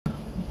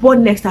What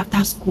next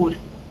after school?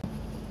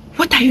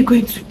 What are you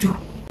going to do?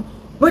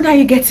 When are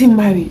you getting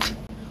married?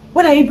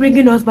 When are you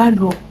bringing husband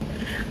home?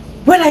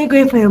 When are you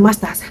going for your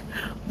masters?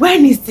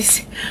 When is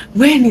this?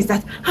 When is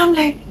that? I'm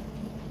like,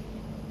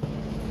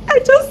 I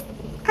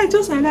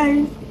just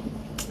arrived.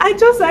 I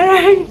just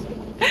arrived.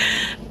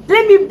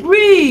 Let me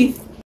breathe.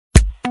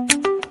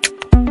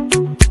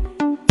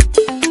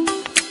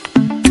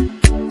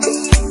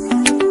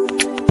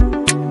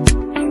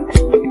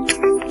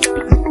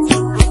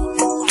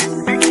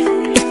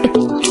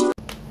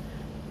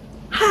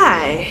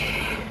 Hi.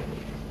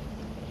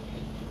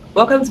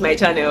 Welcome to my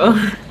channel.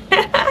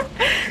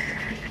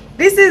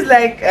 This is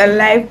like a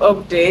live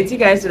update. You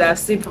guys would have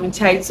seen from the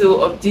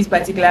title of this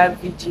particular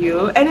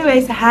video.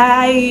 Anyways,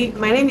 hi,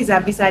 my name is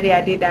Abisade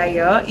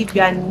Adedayo. If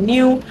you are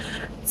new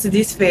to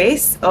this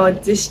face or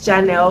this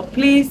channel,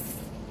 please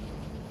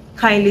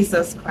kindly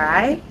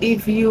subscribe.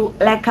 If you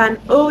like an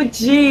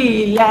OG,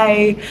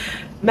 like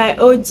my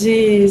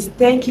OGs,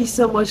 thank you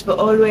so much for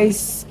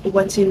always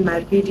watching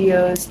my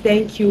videos.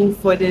 Thank you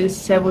for the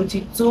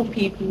 72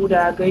 people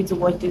that are going to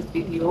watch this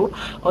video,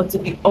 or to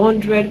the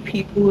 100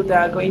 people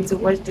that are going to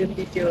watch this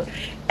video.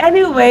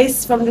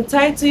 Anyways, from the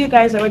title, you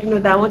guys already know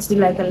that I want to do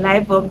like a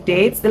live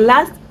update. The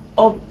last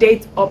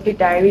update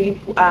that I really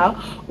put out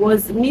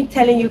was me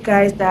telling you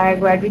guys that I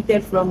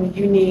graduated from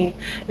uni.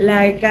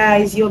 Like,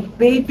 guys, your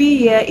baby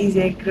here is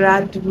a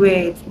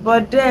graduate,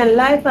 but then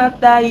life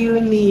after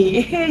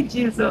uni, hey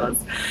Jesus,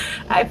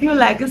 I feel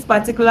like this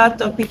particular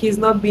topic is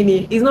not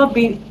being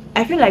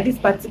I feel like this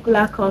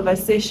particular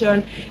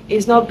conversation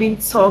is not being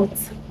talked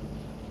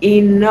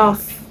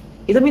enough.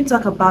 It's not being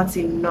talked about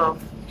enough.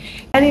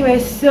 Anyway,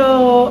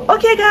 so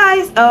okay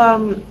guys,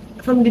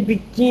 from the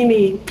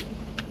beginning.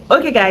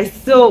 Okay guys,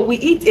 so we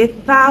hit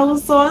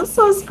 1,000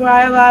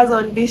 subscribers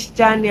on this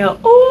channel.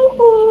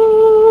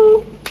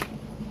 Ooh.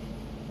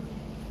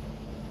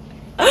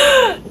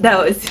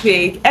 That was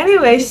fake.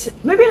 Anyways,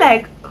 maybe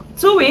like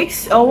 2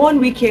 weeks or 1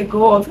 week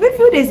ago, or a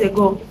few days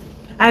ago,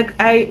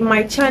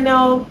 my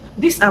channel,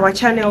 our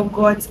channel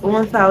got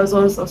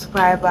 1,000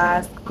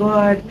 subscribers.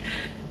 God,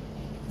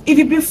 if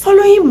you've been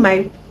following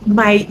my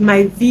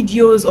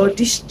videos or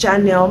this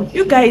channel,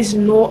 you guys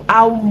know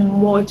how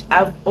much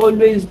I've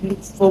always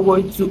looked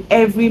forward to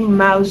every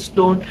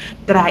milestone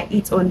that I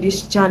hit on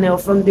this channel,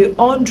 from the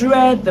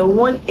 100, the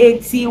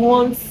 180,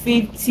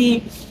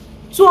 150,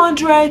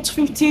 200,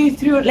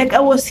 253. Like, I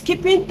was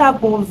keeping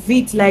tab of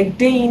it like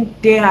day in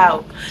day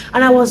out,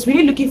 and I was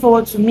really looking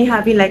forward to me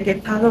having like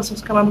 1,000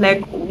 subscribers. I'm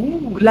like,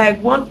 ooh,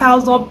 like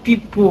 1,000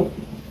 people.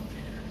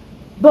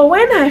 But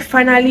when I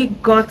finally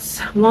got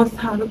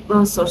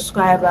 1,000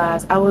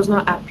 subscribers, I was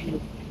not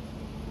happy.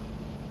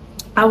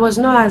 I was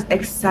not as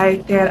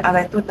excited as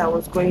I thought I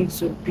was going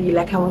to be.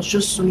 Like, I was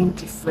just so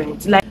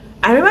indifferent. Like,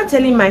 I remember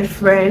telling my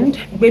friend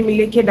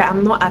Bemileke that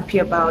I'm not happy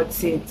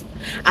about it,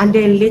 and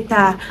then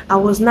later I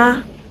was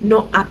not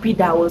happy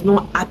that I was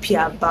not happy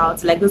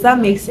about. Like, does that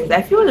make sense?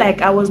 I feel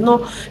like I was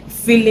not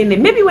feeling it.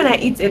 Maybe when I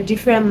hit a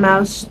different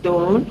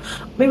milestone,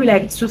 maybe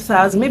like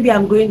 2,000, maybe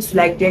I'm going to,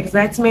 like, the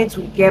excitement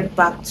will get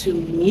back to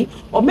me,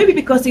 or maybe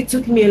because it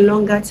took me a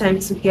longer time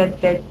to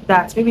get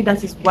that maybe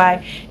that is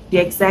why the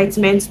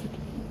excitement,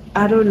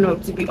 I don't know,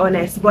 to be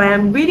honest. But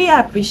I'm really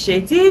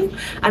appreciative,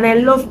 and I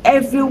love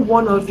every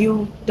one of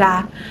you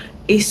that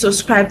is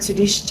subscribed to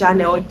this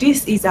channel.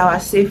 This is our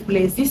safe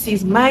place. This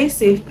is my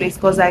safe place,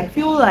 because I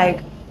feel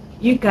like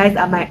you guys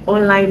are my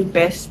online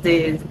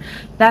besties.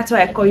 That's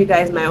why I call you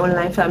guys my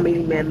online family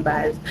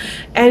members.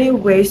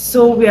 Anyway,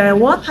 so we are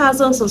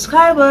 1,000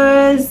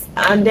 subscribers,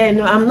 and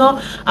then I'm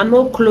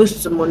not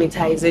close to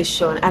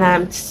monetization, and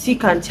I'm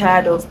sick and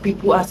tired of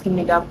people asking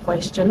me that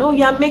question. Oh,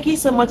 you're making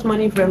so much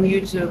money from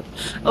YouTube.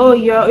 Oh,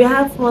 you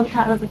have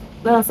 1,000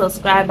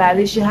 subscribers,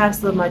 you should have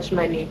so much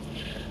money.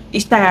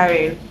 It's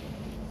tiring.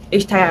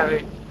 It's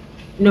tiring.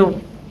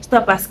 No,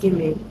 stop asking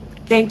me.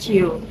 Thank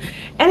you.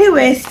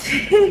 Anyways,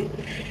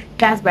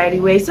 that's by the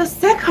way. So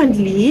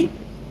secondly,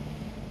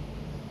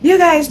 you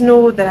guys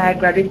know that I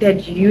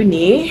graduated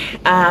uni,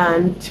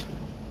 and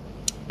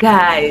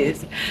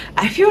guys,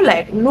 I feel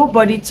like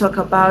nobody talk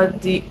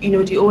about the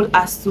the old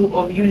hassle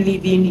of you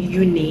leaving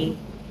uni.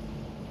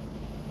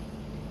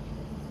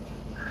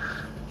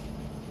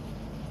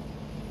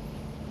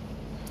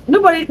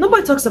 Nobody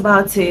talks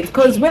about it,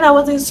 because when I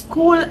was in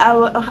school,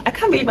 I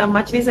can't believe I'm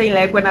actually saying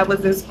like when I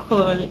was in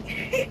school.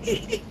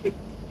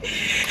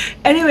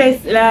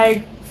 Anyways,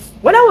 like,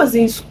 when I was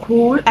in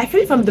school, I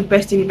feel from the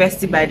best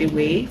university, by the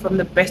way, from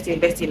the best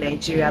university in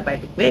Nigeria, by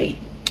the way.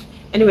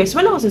 Anyways,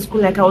 when I was in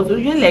school, like, I was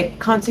really like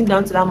counting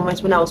down to that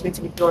moment when I was going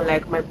to be done.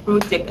 Like, my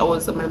project, I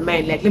was on my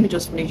mind, like, let me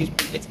just finish this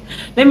project.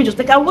 Let me just,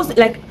 like, I was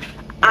like,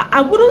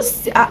 I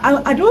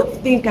don't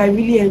think I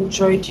really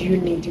enjoyed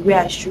uni the way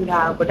I should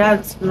have. But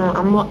that's,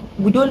 no,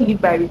 we don't live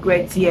by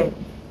regret here,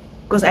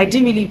 because I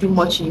didn't really do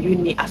much in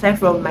uni aside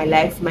from my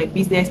life, my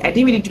business. I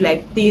didn't really do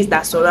like things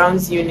that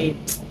surrounds uni.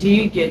 Do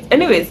you get?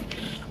 Anyways,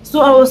 so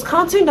I was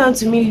counting down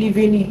to me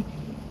leaving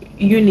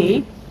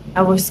uni,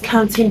 I was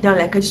counting down,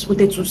 like I just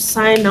wanted to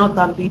sign out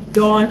and be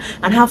done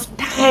and have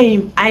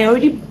time. I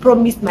already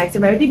promised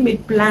myself, I already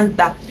made plans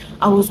that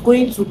I was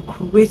going to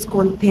create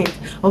content,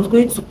 I was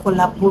going to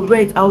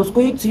collaborate, I was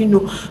going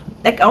to,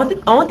 like I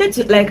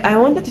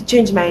wanted to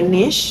change my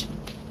niche.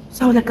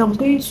 So I was like, I'm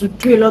going to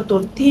do a lot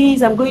of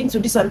things, I'm going to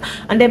this and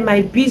then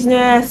my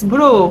business,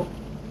 bro.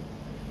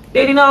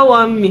 They did not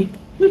want me.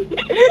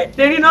 They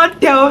did not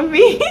tell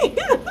me.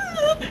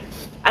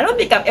 I don't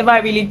think I've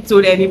ever really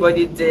told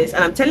anybody this,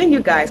 and I'm telling you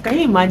guys, can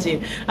you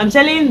imagine? I'm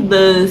telling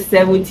the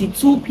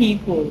 72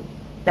 people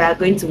that are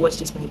going to watch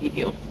this my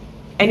video.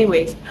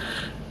 Anyways,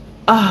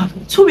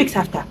 2 weeks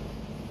after,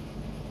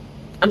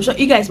 I'm sure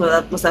you guys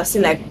must have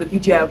seen like the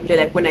video I uploaded,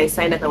 like when I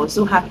signed that I was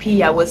so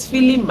happy, I was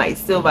feeling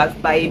myself as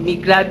by me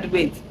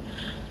graduate.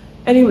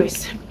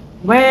 Anyways,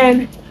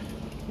 when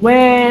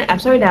I'm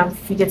sorry that I'm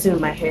fidgeting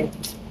in my head.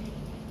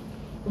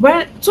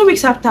 When 2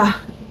 weeks after,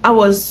 I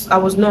was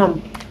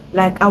numb.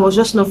 Like I was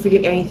just not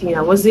feeling anything.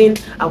 I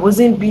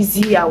wasn't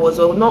busy, I was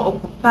not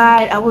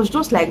occupied, I was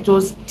just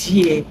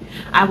there.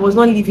 I was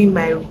not leaving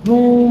my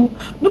room.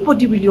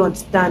 Nobody really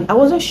understand. I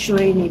wasn't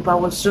showing it, but I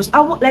was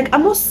like,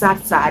 I'm not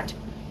sad,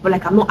 but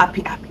like I'm not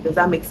happy. Does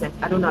that make sense?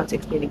 I don't know how to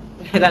explain it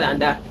better than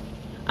that.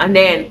 And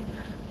then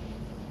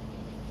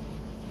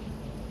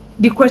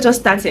the question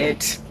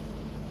started.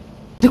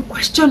 The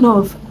question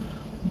of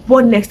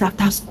what next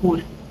after school?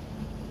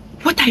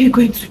 What are you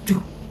going to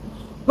do?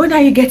 When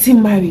are you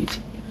getting married?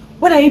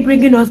 When are you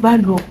bringing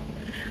husband home?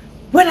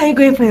 When are you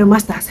going for your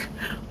masters?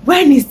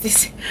 When is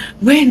this?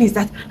 When is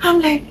that?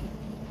 I'm like,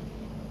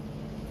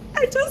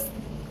 I just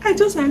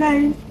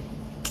arrived.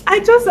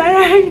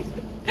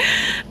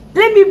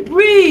 Let me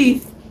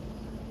breathe.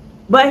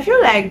 But I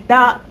feel like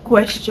that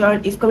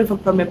question is coming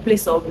from a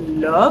place of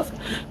love,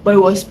 but it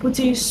was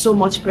putting so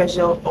much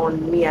pressure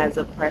on me as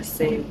a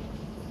person.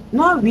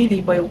 Not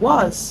really, but it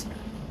was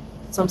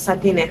to some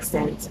certain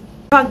extent.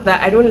 Fact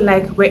that I don't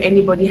like where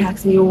anybody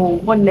asks me, oh,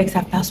 what next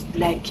after school?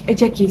 Like,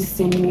 Ejeki is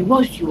saying me,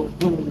 what's your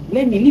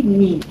leave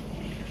me.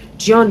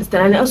 Do you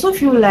understand? And I also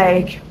feel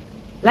like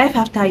life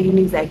after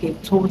uni is like a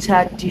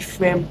total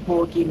different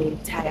ball game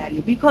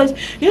entirely, because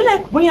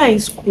like when you're in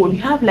school,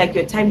 you have like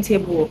your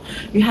timetable.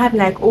 You have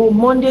like, oh,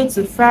 Monday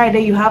to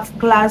Friday you have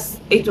class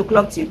 8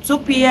 o'clock till 2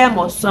 p.m.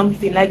 or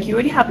something. Like you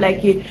already have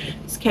like a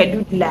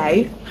scheduled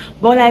life.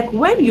 But like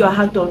when you're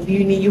out of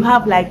uni, you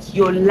have like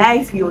your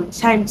life, your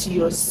time to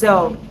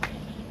yourself.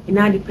 It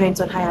now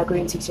depends on how you're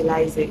going to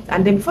utilize it.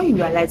 And then before you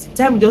realize it,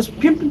 time will just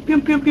pim,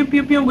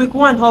 week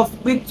 1 off,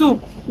 week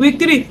 2, week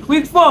 3,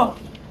 week 4.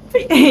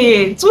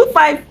 2,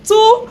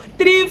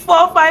 3,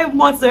 4, 5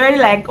 months already,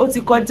 like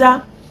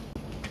otikoja.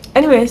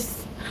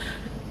 Anyways,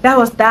 that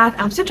was that.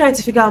 I'm still trying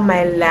to figure out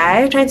my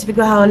life, trying to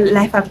figure out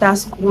life after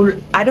school.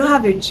 I don't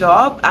have a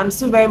job. I'm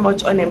still very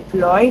much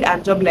unemployed.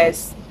 I'm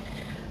jobless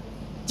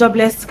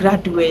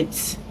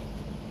graduate,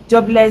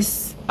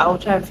 jobless. I'll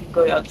try and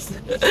figure it out.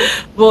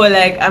 But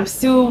like I'm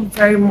still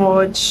very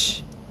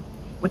much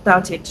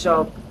without a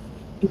job.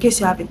 In case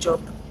you have a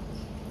job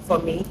for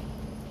me,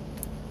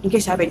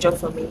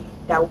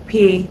 that will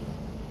pay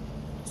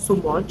so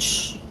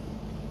much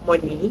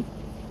money,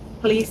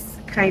 please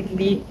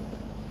kindly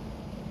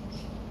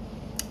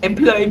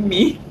employ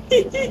me.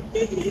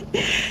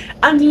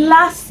 And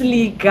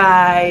lastly,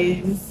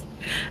 guys,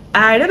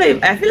 I don't know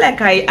if I feel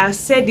like I've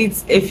said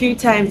it a few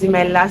times in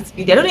my last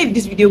video. I don't know if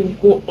this video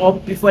will go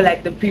up before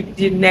like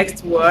the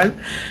next one.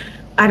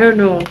 I don't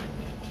know.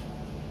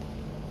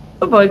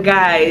 But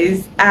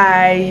guys,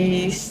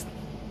 I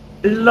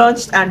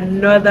launched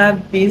another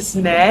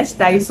business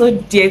that is so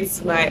dear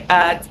to my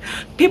heart.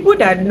 People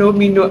that know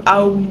me know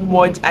how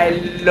much I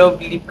love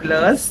lip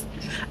gloss,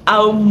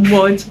 how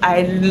much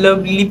I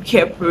love lip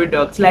care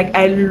products. Like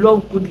I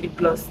love good lip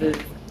glosses.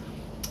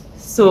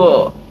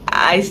 So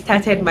I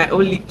started my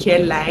own lip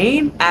care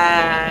line,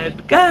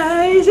 and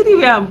guys,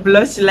 anyway, I'm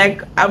blushing,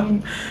 like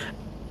I'm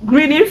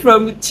grinning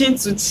from chin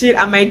to chin,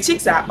 and my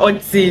cheeks are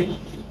hurting.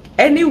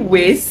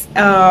 Anyways,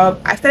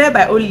 I started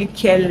my own lip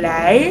care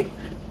line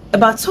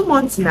about 2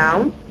 months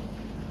now.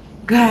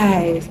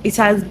 Guys, it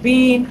has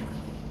been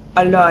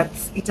a lot.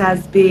 It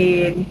has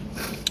been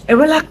a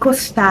roller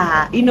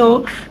coaster.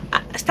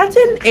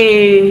 Starting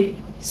a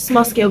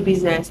small scale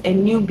business, a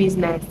new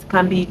business,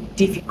 can be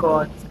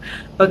difficult.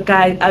 But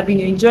guys, I've been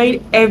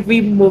enjoying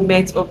every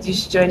moment of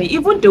this journey.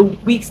 Even the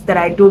weeks that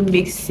I don't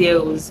make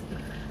sales,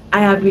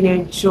 I have been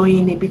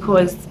enjoying it.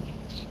 Because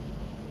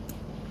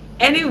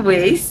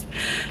anyways,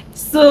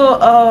 so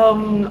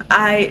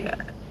I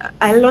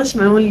launched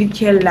my own lip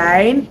care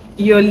line.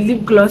 Your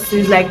lip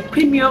glosses, like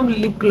premium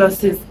lip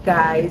glosses,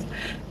 guys,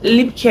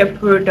 lip care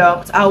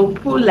products. I will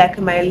put like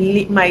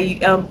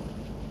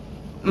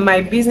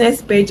my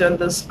business page on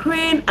the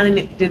screen and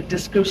in the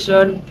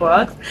description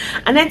box.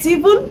 And then to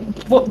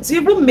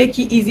even make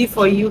it easy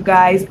for you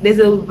guys, there's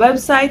a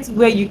website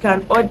where you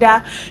can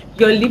order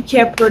your lip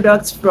care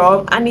products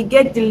from, and it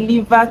gets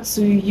delivered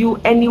to you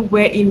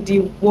anywhere in the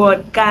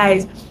world.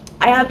 Guys,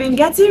 I have been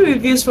getting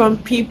reviews from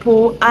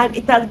people and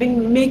it has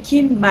been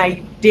making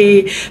my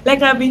day.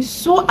 Like, I've been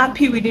so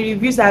happy with the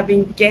reviews I've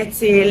been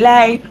getting.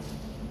 Like,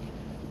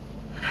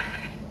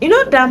 you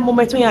know that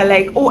moment when you're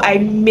like, oh, I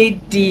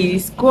made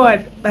this.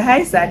 God, my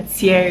eyes are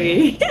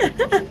teary.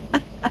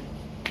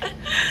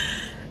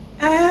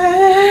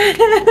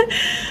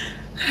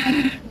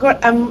 God,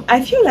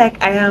 I feel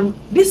like I am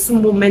this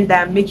moment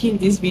that I'm making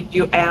this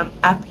video, I am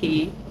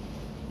happy.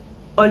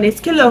 On a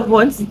scale of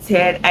 1 to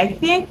 10, I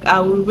think I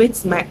will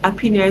rate my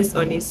happiness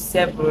on a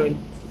 7.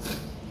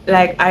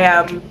 Like, I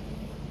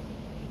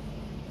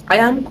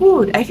am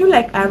good. I feel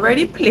like I've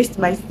already placed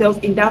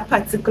myself in that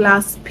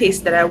particular space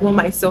that I want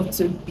myself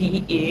to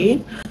be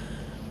in.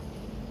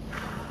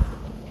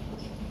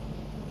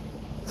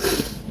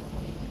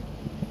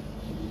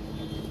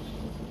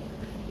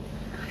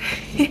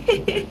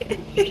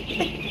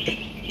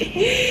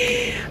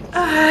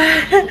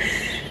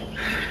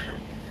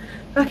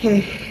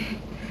 Okay,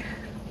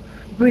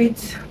 breathe.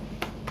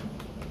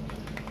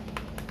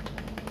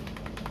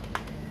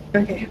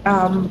 Okay,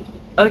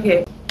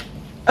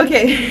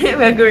 okay,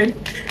 we're going.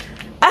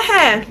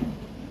 Aha.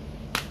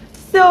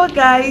 So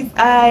guys,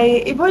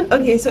 I even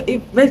okay. So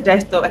if where did I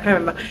stop? I can't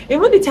remember.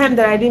 Even the time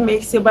that I didn't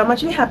make sale, but I'm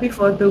actually happy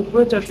for the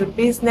growth of the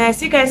business.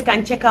 You guys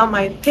can check out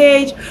my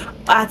page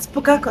at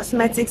Pukka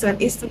Cosmetics on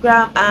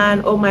Instagram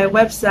and on my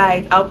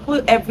website. I'll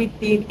put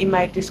everything in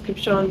my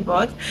description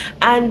box.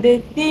 And the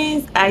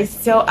things I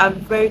sell are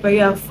very, very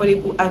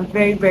affordable and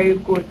very, very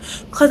good.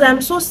 Cause I'm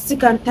so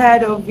sick and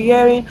tired of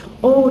hearing,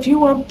 oh, do you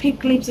want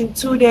pink lips in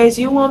 2 days?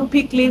 You want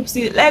pink lips?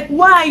 Like,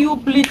 why are you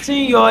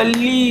bleaching your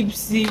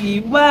lips?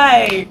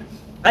 Why?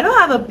 I don't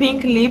have a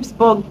pink lips,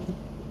 but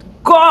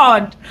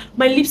God,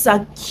 my lips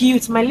are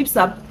cute. My lips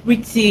are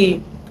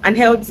pretty and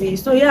healthy.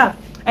 So yeah.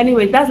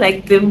 Anyway, that's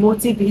like the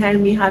motive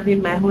behind me having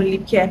my own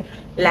lip care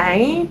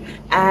line,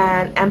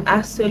 and I'm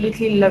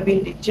absolutely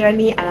loving the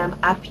journey, and I'm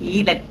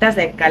happy. Like, that's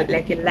like a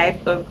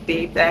life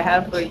update I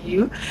have for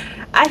you.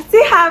 I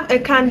still have a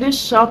candle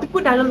shop.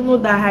 People that don't know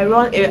that I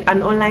run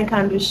an online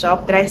candle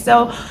shop, that I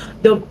sell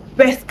the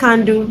best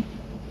candle,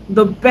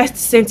 the best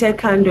scented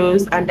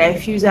candles and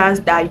diffusers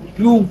that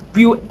you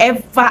will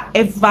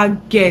ever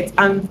get,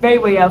 and very,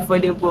 very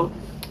affordable.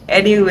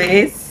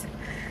 Anyways,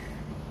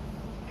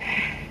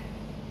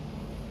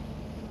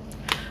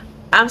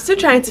 I'm still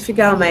trying to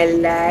figure out my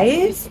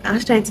life. I'm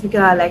still trying to figure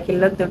out like a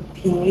lot of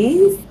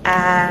things,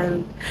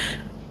 and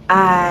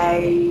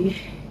I'm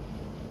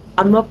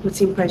not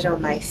putting pressure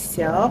on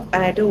myself,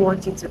 and I don't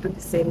want you to do the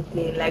same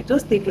thing. Like,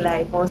 just take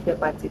life one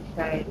step at a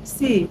time.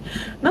 See,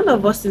 none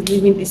of us is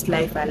living this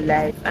life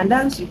alive, and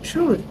that's the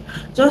truth.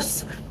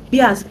 Just be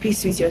at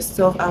peace with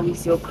yourself and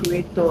with your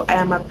creator. I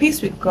am at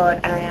peace with God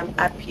and I am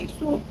happy.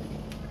 So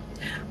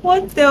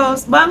what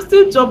else? But I'm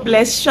still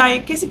jobless, shy,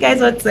 in case you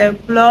guys want to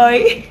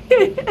employ.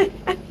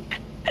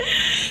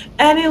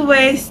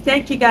 Anyways,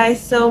 thank you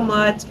guys so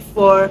much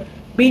for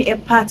being a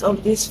part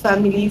of this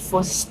family,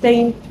 for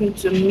staying true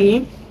to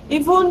me.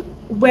 Even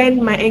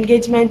when my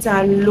engagements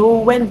are low,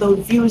 when the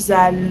views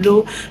are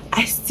low,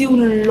 I still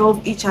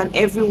love each and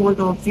every one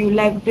of you.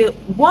 Like, the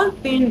one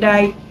thing that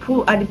I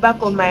put at the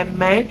back of my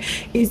mind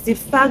is the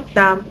fact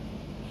that,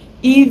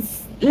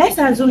 if let's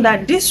assume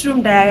that this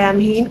room that I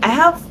am in, I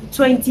have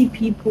 20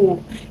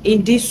 people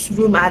in this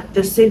room at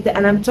the same time,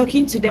 and I'm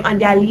talking to them and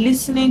they are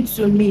listening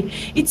to me,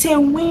 it's a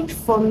win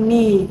for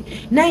me.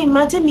 Now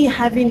imagine me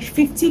having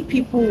 50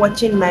 people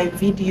watching my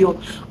video,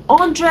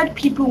 100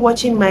 people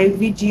watching my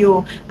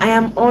video. I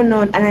am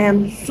honored and I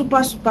am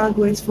super, super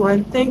grateful,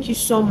 and thank you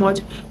so much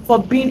for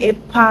being a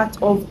part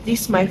of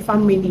this my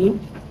family.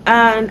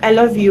 And I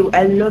love you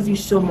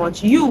so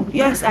much. You,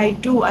 yes, I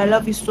do, I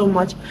love you so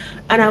much,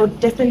 and I will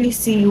definitely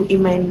see you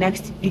in my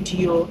next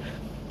video.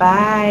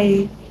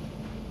 Bye.